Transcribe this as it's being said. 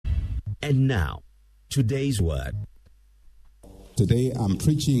And now, today's word. Today I'm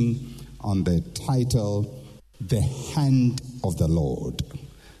preaching on the title, The Hand of the Lord.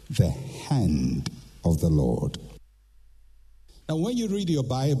 The Hand of the Lord. Now when you read your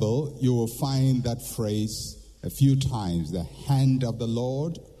Bible, you will find that phrase a few times, the hand of the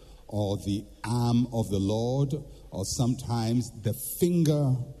Lord, or the arm of the Lord, or sometimes the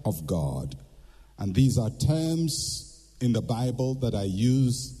finger of God. And these are terms in the Bible that are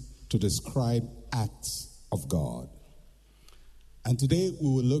used to describe acts of God. And today we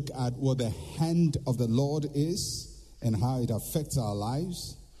will look at what the hand of the Lord is and how it affects our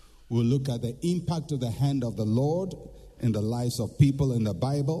lives. We'll look at the impact of the hand of the Lord in the lives of people in the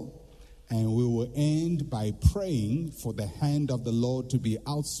Bible. And we will end by praying for the hand of the Lord to be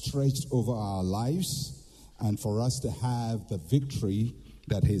outstretched over our lives and for us to have the victory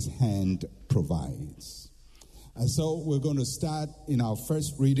that His hand provides. And so we're going to start in our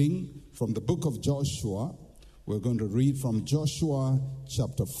first reading from the book of Joshua. We're going to read from Joshua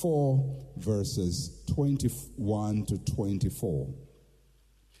chapter 4, verses 21 to 24.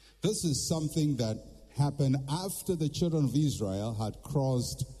 This is something that happened after the children of Israel had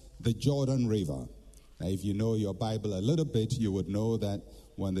crossed the Jordan River. Now, if you know your Bible a little bit, you would know that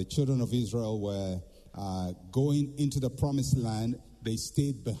when the children of Israel were going into the promised land, they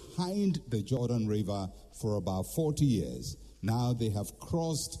stayed behind the Jordan River for about 40 years. Now they have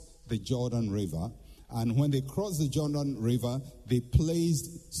crossed the Jordan River. And when they crossed the Jordan River, they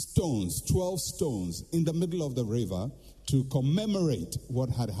placed stones, 12 stones, in the middle of the river to commemorate what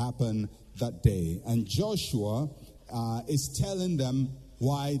had happened that day. And Joshua is telling them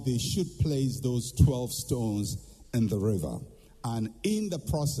why they should place those 12 stones in the river. And in the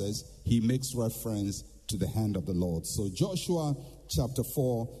process, he makes reference to the hand of the Lord. So Joshua chapter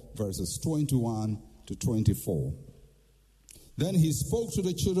 4, verses 21 to 24. Then he spoke to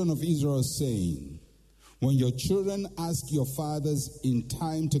the children of Israel, saying, when your children ask your fathers in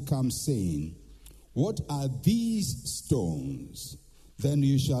time to come, saying, what are these stones? Then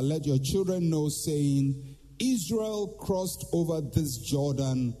you shall let your children know, saying, Israel crossed over this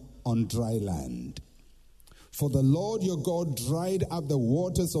Jordan on dry land. For the Lord your God dried up the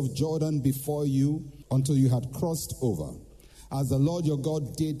waters of Jordan before you until you had crossed over, as the Lord your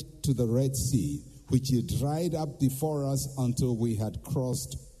God did to the Red Sea, which He dried up before us until we had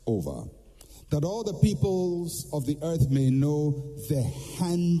crossed over. That all the peoples of the earth may know the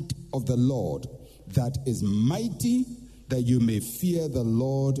hand of the Lord, that is mighty, that you may fear the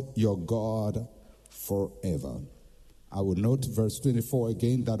Lord your God forever. I will note verse 24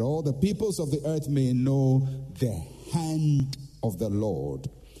 again, that all the peoples of the earth may know the hand of the Lord,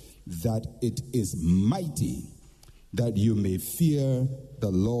 that it is mighty, that you may fear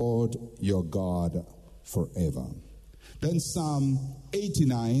the Lord your God forever. Then Psalm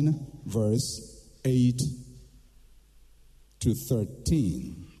 89, verse 8 to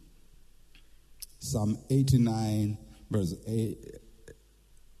 13. Psalm 89, verse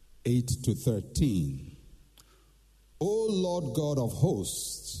 8 to 13. O Lord God of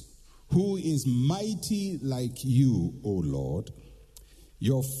hosts, who is mighty like you, O Lord?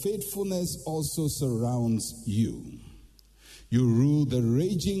 Your faithfulness also surrounds you. You rule the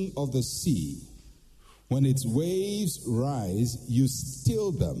raging of the sea. When its waves rise, you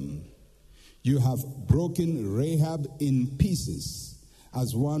still them. You have broken Rahab in pieces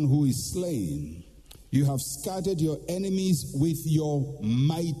as one who is slain. You have scattered your enemies with your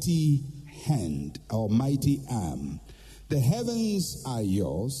mighty hand, or mighty arm. The heavens are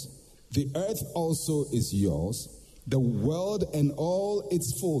yours. The earth also is yours. The world and all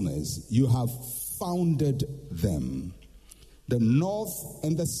its fullness, you have founded them. The north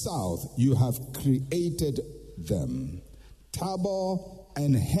and the south, you have created them. Tabor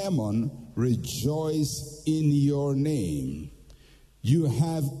and Hermon rejoice in your name. You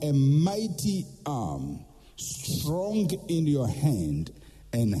have a mighty arm, strong in your hand,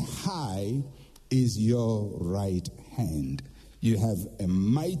 and high is your right hand. You have a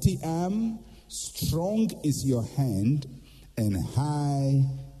mighty arm, strong is your hand, and high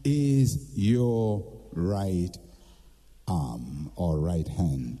is your right arm or right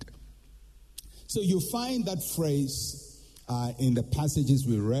hand. So you find that phrase in the passages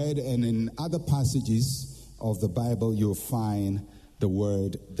we read, and in other passages of the Bible you'll find the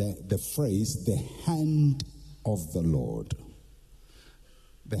word, the phrase, the hand of the Lord.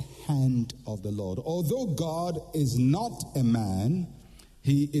 The hand of the Lord. Although God is not a man,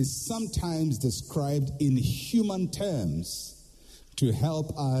 He is sometimes described in human terms to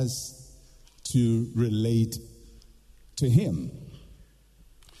help us to relate to Him.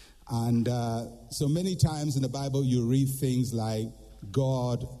 And so many times in the Bible you read things like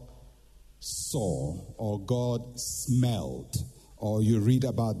God saw, or God smelled, or you read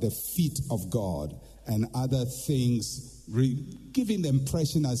about the feet of God and other things, giving the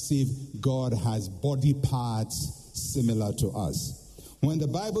impression as if God has body parts similar to us. When the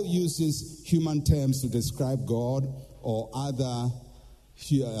Bible uses human terms to describe God or other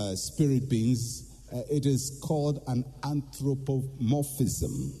spirit beings, it is called an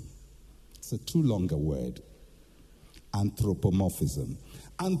anthropomorphism. It's a too long a word. Anthropomorphism.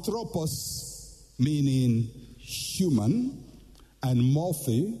 Anthropos meaning human, and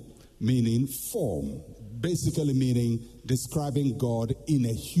morphe meaning form. Basically meaning describing God in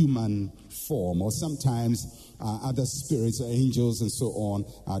a human form, or sometimes other spirits or angels and so on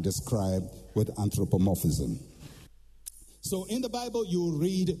are described with anthropomorphism. So in the Bible you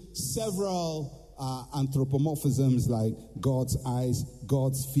read several anthropomorphisms like God's eyes,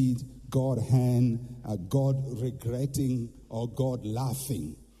 God's feet, God's hand, God regretting, or God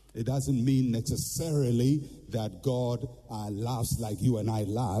laughing. It doesn't mean necessarily that God laughs like you and I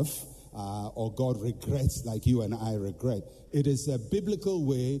laugh, or God regrets like you and I regret. It is a biblical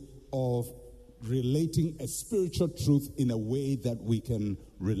way of relating a spiritual truth in a way that we can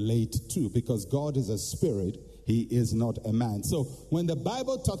relate to, because God is a spirit. He is not a man. So when the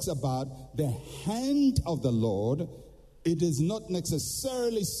Bible talks about the hand of the Lord, it is not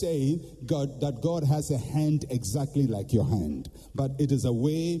necessarily saying that God has a hand exactly like your hand, but it is a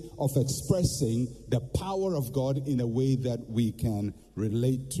way of expressing the power of God in a way that we can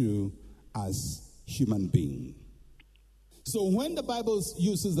relate to as human beings. So when the Bible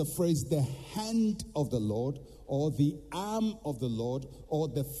uses the phrase the hand of the Lord, or the arm of the Lord, or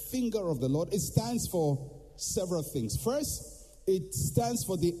the finger of the Lord, it stands for several things. First, it stands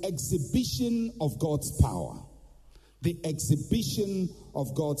for the exhibition of God's power. The exhibition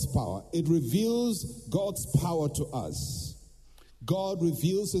of God's power. It reveals God's power to us. God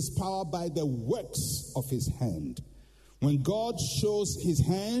reveals his power by the works of his hand. When God shows his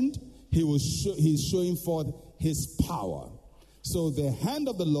hand, he's showing forth his power. So the hand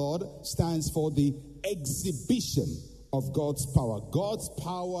of the Lord stands for the exhibition of God's power. God's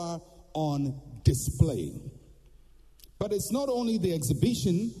power on display. But it's not only the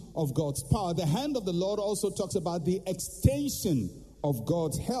exhibition of God's power. The hand of the Lord also talks about the extension of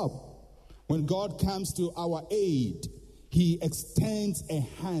God's help. When God comes to our aid, he extends a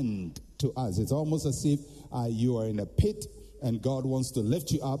hand to us. It's almost as if you are in a pit and God wants to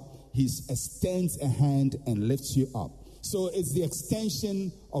lift you up. He extends a hand and lifts you up. So it's the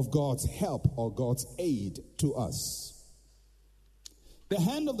extension of God's help or God's aid to us. The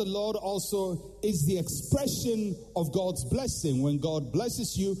hand of the Lord also is the expression of God's blessing. When God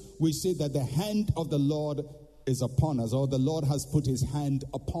blesses you, we say that the hand of the Lord is upon us, or the Lord has put his hand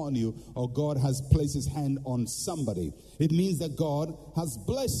upon you, or God has placed his hand on somebody. It means that God has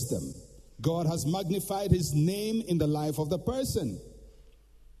blessed them. God has magnified his name in the life of the person.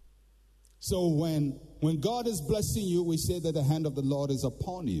 So when God is blessing you, we say that the hand of the Lord is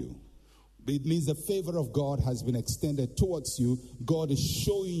upon you. It means the favor of God has been extended towards you. God is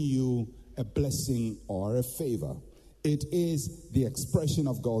showing you a blessing or a favor. It is the expression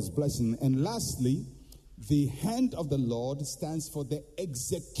of God's blessing. And lastly, the hand of the Lord stands for the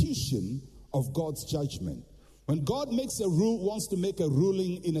execution of God's judgment. When God wants to make a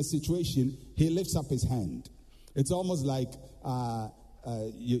ruling in a situation, he lifts up his hand. It's almost like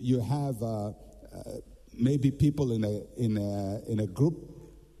you have maybe people in a group,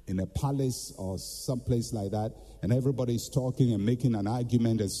 in a palace or someplace like that, and everybody's talking and making an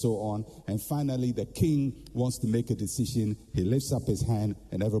argument and so on, and finally the king wants to make a decision. He lifts up his hand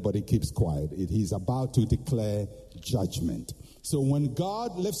and everybody keeps quiet. He's about to declare judgment. So when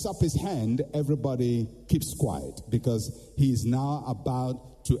God lifts up his hand, everybody keeps quiet, because he is now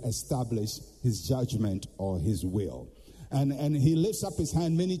about to establish his judgment or his will. And he lifts up his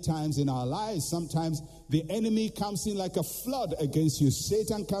hand many times in our lives. Sometimes the enemy comes in like a flood against you.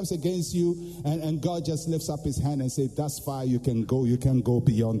 Satan comes against you, and God just lifts up his hand and says, "Thus far you can go. You can go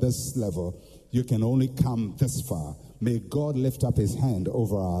beyond this level. You can only come this far." May God lift up his hand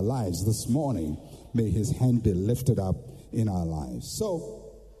over our lives this morning. May his hand be lifted up in our lives.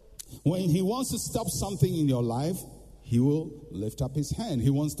 So when he wants to stop something in your life, he will lift up his hand. He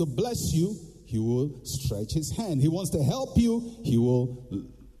wants to bless you. He will stretch his hand. He wants to help you. He will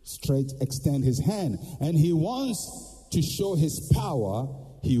extend his hand. And he wants to show his power.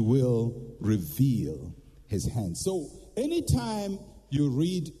 He will reveal his hand. So anytime you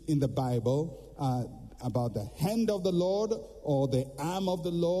read in the Bible about the hand of the Lord, or the arm of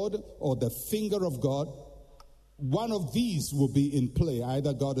the Lord, or the finger of God, one of these will be in play.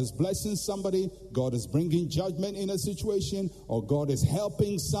 Either God is blessing somebody, God is bringing judgment in a situation, or God is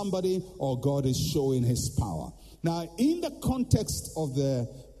helping somebody, or God is showing his power. Now, in the context of the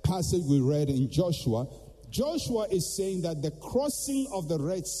passage we read in Joshua, Joshua is saying that the crossing of the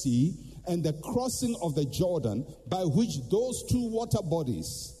Red Sea and the crossing of the Jordan, by which those two water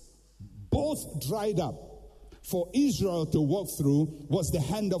bodies both dried up for Israel to walk through, was the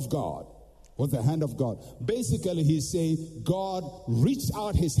hand of God. Was the hand of God. Basically, he's saying God reached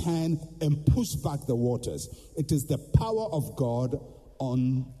out his hand and pushed back the waters. It is the power of God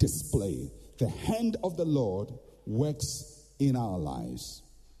on display. The hand of the Lord works in our lives.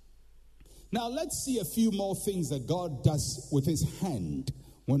 Now, let's see a few more things that God does with his hand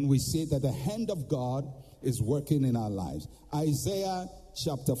when we say that the hand of God is working in our lives. Isaiah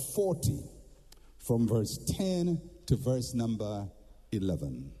chapter 40, from verse 10 to verse number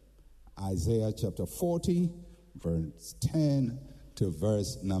 11. Isaiah chapter 40, verse 10 to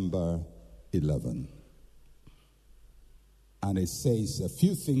verse number 11. And it says a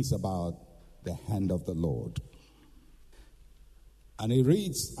few things about the hand of the Lord. And it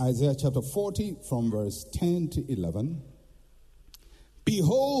reads, Isaiah chapter 40, from verse 10 to 11.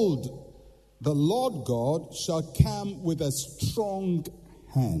 Behold, the Lord God shall come with a strong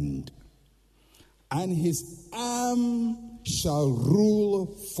hand, and his arm shall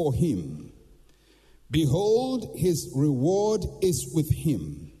rule for him. Behold, his reward is with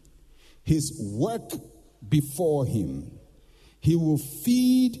him, his work before him. He will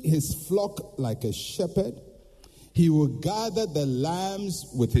feed his flock like a shepherd. He will gather the lambs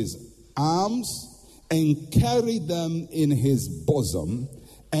with his arms and carry them in his bosom,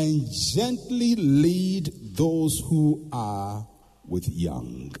 and gently lead those who are with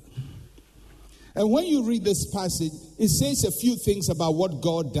young. And when you read this passage, it says a few things about what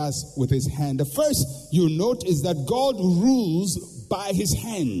God does with his hand. The first you note is that God rules by his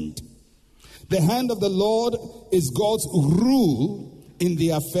hand. The hand of the Lord is God's rule in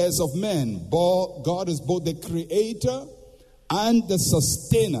the affairs of men. God is both the creator and the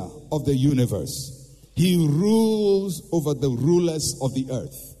sustainer of the universe. He rules over the rulers of the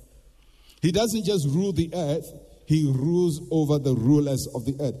earth. He doesn't just rule the earth, he rules over the rulers of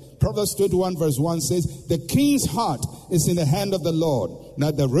the earth. Proverbs 21 verse 1 says, the king's heart is in the hand of the Lord.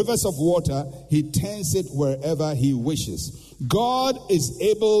 Now the rivers of water, he turns it wherever he wishes. God is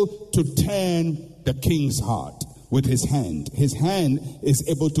able to turn the king's heart with his hand. His hand is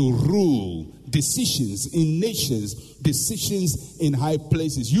able to rule decisions in nations, decisions in high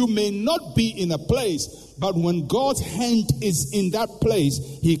places. You may not be in a place, but when God's hand is in that place,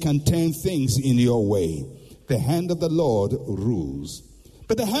 he can turn things in your way. The hand of the Lord rules.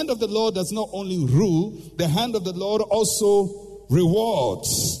 But the hand of the Lord does not only rule, the hand of the Lord also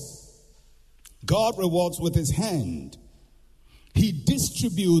rewards. God rewards with his hand. He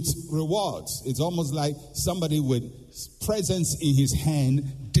distributes rewards. It's almost like somebody with presents in his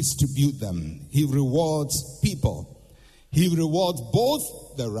hand distribute them. He rewards people. He rewards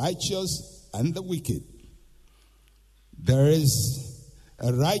both the righteous and the wicked. There is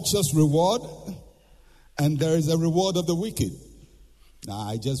a righteous reward, and there is a reward of the wicked. Now,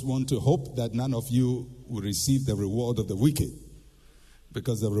 I just want to hope that none of you will receive the reward of the wicked,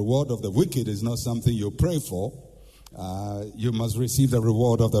 because the reward of the wicked is not something you pray for. You must receive the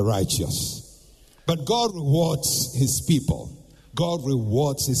reward of the righteous. But God rewards his people. God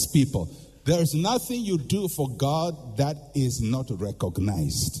rewards his people. There is nothing you do for God that is not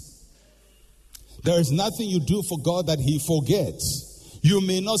recognized. There is nothing you do for God that he forgets. You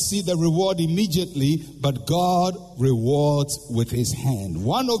may not see the reward immediately, but God rewards with his hand.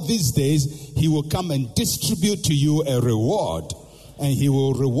 One of these days, he will come and distribute to you a reward, and he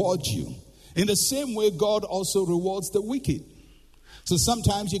will reward you. In the same way, God also rewards the wicked. So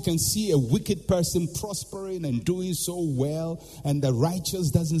sometimes you can see a wicked person prospering and doing so well, and the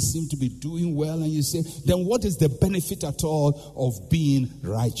righteous doesn't seem to be doing well, and you say, then what is the benefit at all of being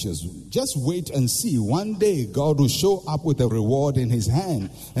righteous? Just wait and see. One day God will show up with a reward in his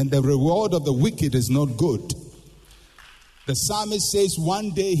hand, and the reward of the wicked is not good. The psalmist says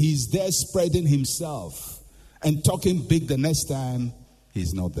one day he's there spreading himself and talking big, the next time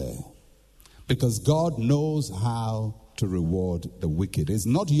he's not there. Because God knows how to reward the wicked. It's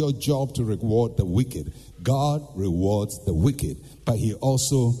not your job to reward the wicked. God rewards the wicked, but he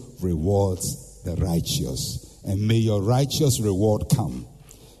also rewards the righteous. And may your righteous reward come.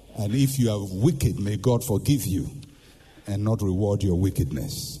 And if you are wicked, may God forgive you and not reward your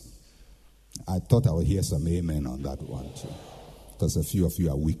wickedness. I thought I would hear some amen on that one too, because a few of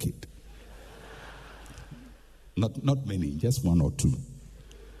you are wicked. Not many, just one or two.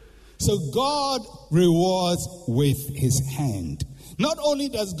 So God rewards with his hand. Not only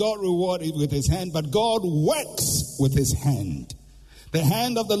does God reward it with his hand, but God works with his hand. The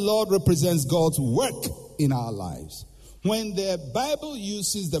hand of the Lord represents God's work in our lives. When the Bible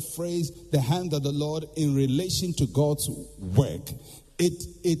uses the phrase, the hand of the Lord, in relation to God's work,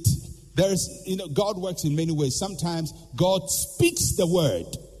 God works in many ways. Sometimes God speaks the word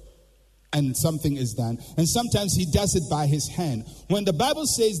and something is done. And sometimes he does it by his hand. When the Bible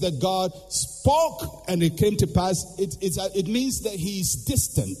says that God spoke and it came to pass, it means that he's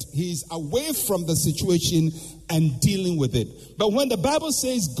distant. He's away from the situation and dealing with it. But when the Bible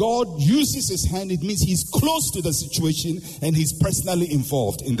says God uses his hand, it means he's close to the situation and he's personally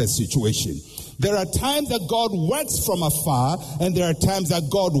involved in the situation. There are times that God works from afar, and there are times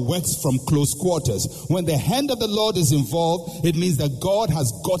that God works from close quarters. When the hand of the Lord is involved, it means that God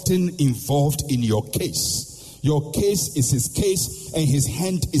has gotten involved in your case. Your case is his case, and his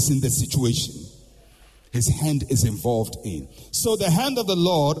hand is in the situation. His hand is involved in. So the hand of the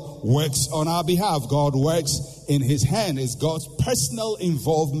Lord works on our behalf. God works in his hand. It's God's personal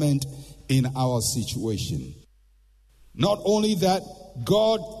involvement in our situation. Not only that,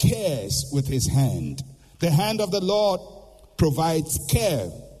 God cares with his hand. The hand of the Lord provides care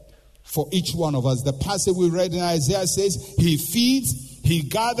for each one of us. The passage we read in Isaiah says, he feeds, he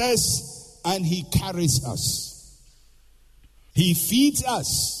gathers, and he carries us. He feeds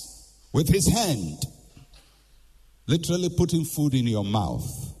us with his hand, literally putting food in your mouth.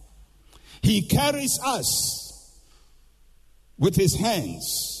 He carries us with his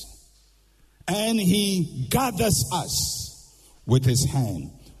hands, and he gathers us with his hand.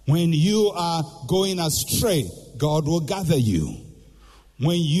 When you are going astray, God will gather you.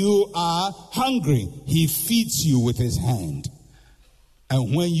 When you are hungry, he feeds you with his hand.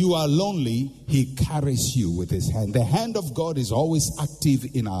 And when you are lonely, he carries you with his hand. The hand of God is always active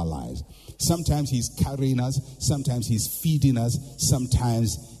in our lives. Sometimes he's carrying us, sometimes he's feeding us,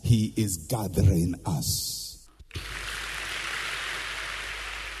 sometimes he is gathering us.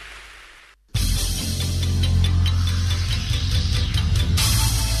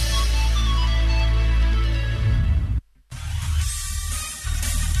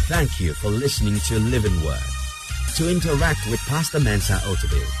 Thank you for listening to Living Word. To interact with Pastor Mensa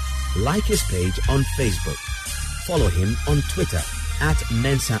Otabil, like his page on Facebook. Follow him on Twitter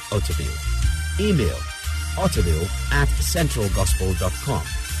 @Mensa Otabil. Email otabil@centralgospel.com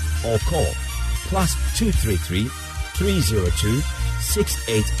or call +233 302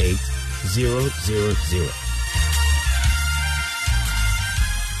 688 000.